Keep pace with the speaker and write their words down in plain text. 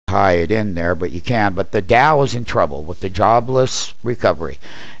tie it in there, but you can. But the Dow is in trouble with the jobless recovery.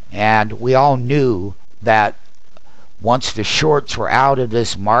 And we all knew that once the shorts were out of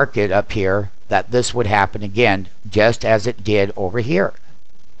this market up here, that this would happen again, just as it did over here.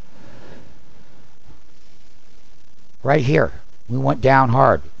 Right here. We went down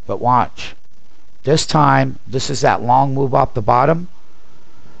hard, but watch. This time, this is that long move off the bottom.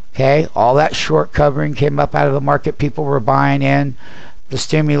 Okay, all that short covering came up out of the market. People were buying in. The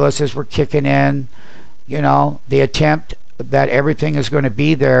stimuluses were kicking in. You know, the attempt that everything is going to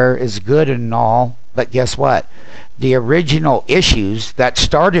be there is good and all, but guess what? The original issues that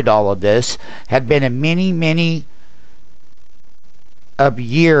started all of this had been a many of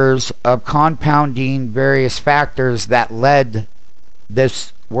years of compounding various factors that led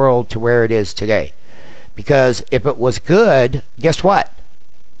this world to where it is today. Because if it was good, guess what?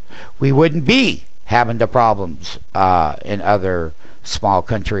 We wouldn't be having the problems in other small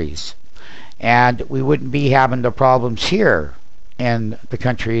countries. And we wouldn't be having the problems here in the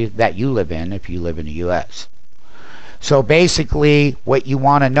country that you live in if you live in the U.S. So basically, what you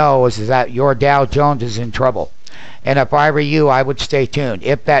want to know is that your Dow Jones is in trouble. And if I were you, I would stay tuned.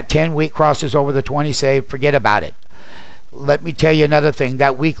 If that 10-week crosses over the 20, say, forget about it. Let me tell you another thing.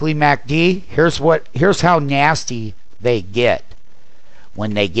 That weekly MACD, here's how nasty they get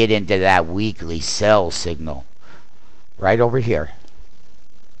when they get into that weekly sell signal. Right over here.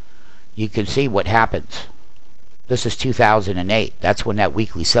 You can see what happens. This is 2008. That's when that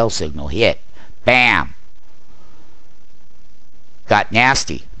weekly sell signal hit. Bam! Got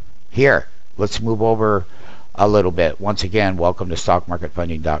nasty. Here, let's move over a little bit. Once again, welcome to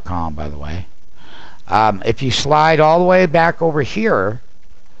stockmarketfunding.com, by the way. If you slide all the way back over here,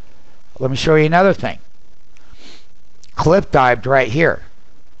 let me show you another thing. Cliff dived right here.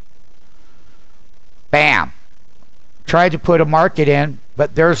 Bam! Tried to put a market in,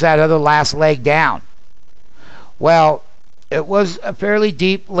 but there's that other last leg down. Well, it was a fairly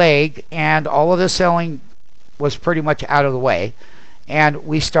deep leg, and all of the selling was pretty much out of the way. And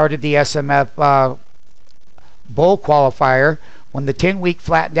we started the SMF bull qualifier when the 10-week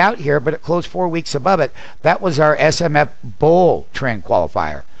flattened out here, but it closed 4 weeks above it. That was our SMF bull trend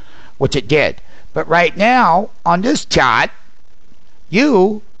qualifier, which it did. But right now, on this chart,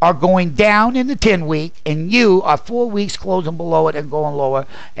 you are going down in the 10-week, and you are 4 weeks closing below it and going lower,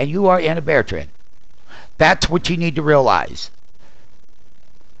 and you are in a bear trend. That's what you need to realize.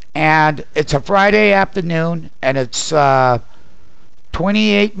 And it's a Friday afternoon, and it's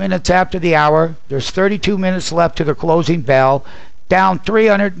 28 minutes after the hour. There's 32 minutes left to the closing bell. Down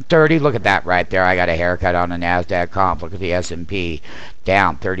 330. Look at that right there. I got a haircut on the NASDAQ comp. Look at the S&P.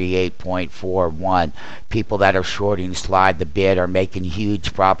 Down 38.41. People that are shorting slide the bid are making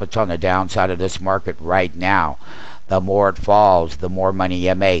huge profits on the downside of this market right now. The more it falls, the more money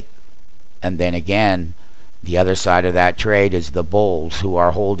you make. And then again, the other side of that trade is the bulls who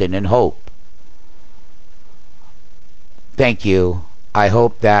are holding in hope. Thank you. I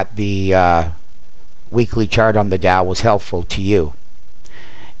hope that the weekly chart on the Dow was helpful to you.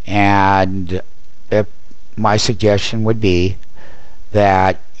 And if my suggestion would be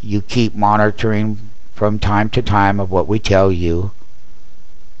that you keep monitoring from time to time of what we tell you,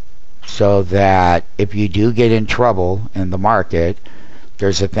 so that if you do get in trouble in the market,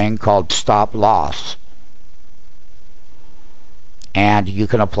 there's a thing called stop loss. And you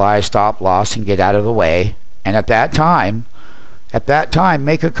can apply stop loss and get out of the way. And at that time,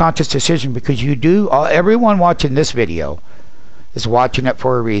 make a conscious decision, because you do, everyone watching this video is watching it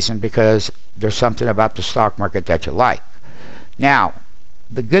for a reason, because there's something about the stock market that you like. Now,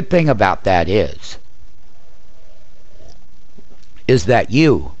 the good thing about that is that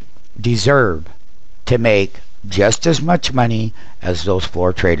you deserve to make just as much money as those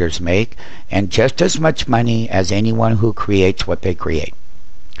floor traders make, and just as much money as anyone who creates what they create.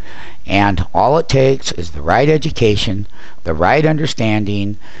 And all it takes is the right education, the right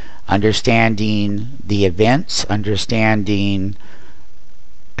understanding the events, understanding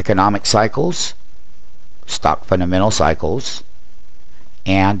economic cycles, stock fundamental cycles,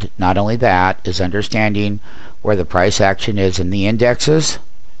 and not only that, is understanding where the price action is in the indexes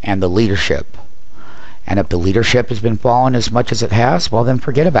and the leadership. And if the leadership has been falling as much as it has, well, then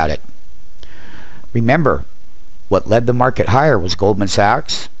forget about it. Remember, what led the market higher was Goldman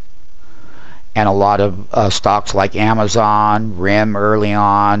Sachs, and a lot of stocks like Amazon, RIM early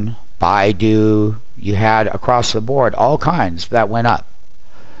on, Baidu. You had across the board all kinds that went up.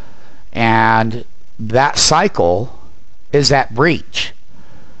 And that cycle is that breach.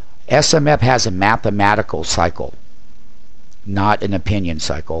 SMF has a mathematical cycle, not an opinion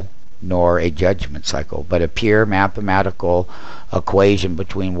cycle. nor a judgment cycle, but a pure mathematical equation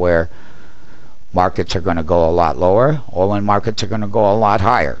between where markets are going to go a lot lower or when markets are going to go a lot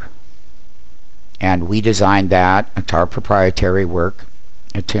higher. And we designed that. It's our proprietary work.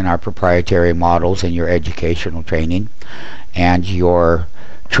 It's in our proprietary models in your educational training and your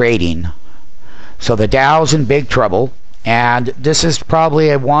trading. So the Dow's in big trouble. And this is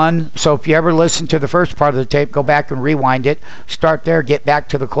probably a one. So if you ever listen to the first part of the tape, go back and rewind it. Start there, get back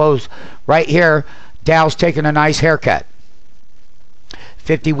to the close. Right here, Dow's taking a nice haircut.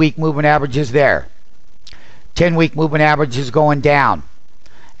 50-week moving average is there. 10-week moving average is going down.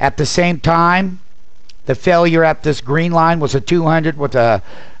 At the same time, the failure at this green line was a 200 with a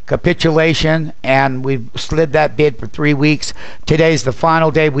capitulation, and we slid that bid for 3 weeks. Today's the final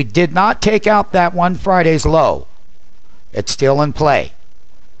day. We did not take out that one Friday's low. It's still in play.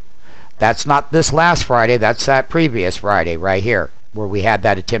 That's not this last Friday. That's that previous Friday right here where we had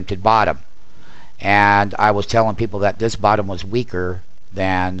that attempted bottom. And I was telling people that this bottom was weaker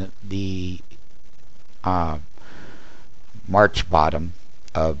than the March bottom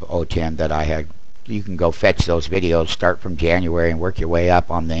of 010 that I had. You can go fetch those videos, start from January and work your way up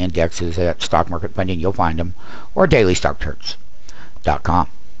on the indexes at Stock Market Funding. You'll find them, or dailystockcharts.com.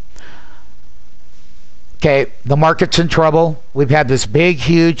 Okay, the market's in trouble. We've had this big,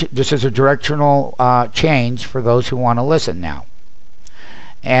 huge, this is a directional change for those who want to listen now.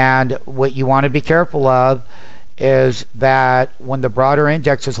 And what you want to be careful of is that when the broader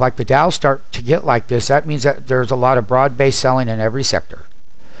indexes like the Dow start to get like this, that means that there's a lot of broad-based selling in every sector.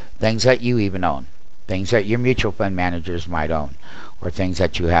 Things that you even own, things that your mutual fund managers might own, or things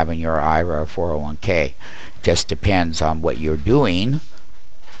that you have in your IRA or 401k. Just depends on what you're doing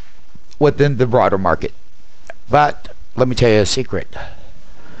within the broader market. But let me tell you a secret.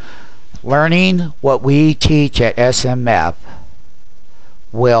 Learning what we teach at SMF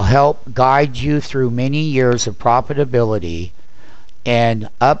will help guide you through many years of profitability in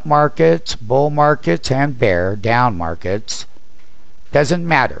up markets, bull markets, and down markets. Doesn't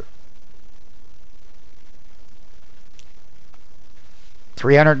matter.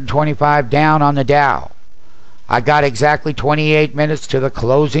 325 down on the Dow. I got exactly 28 minutes to the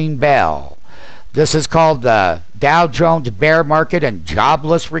closing bell. This is called the Dow Jones Bear Market and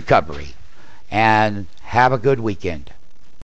Jobless Recovery. And have a good weekend.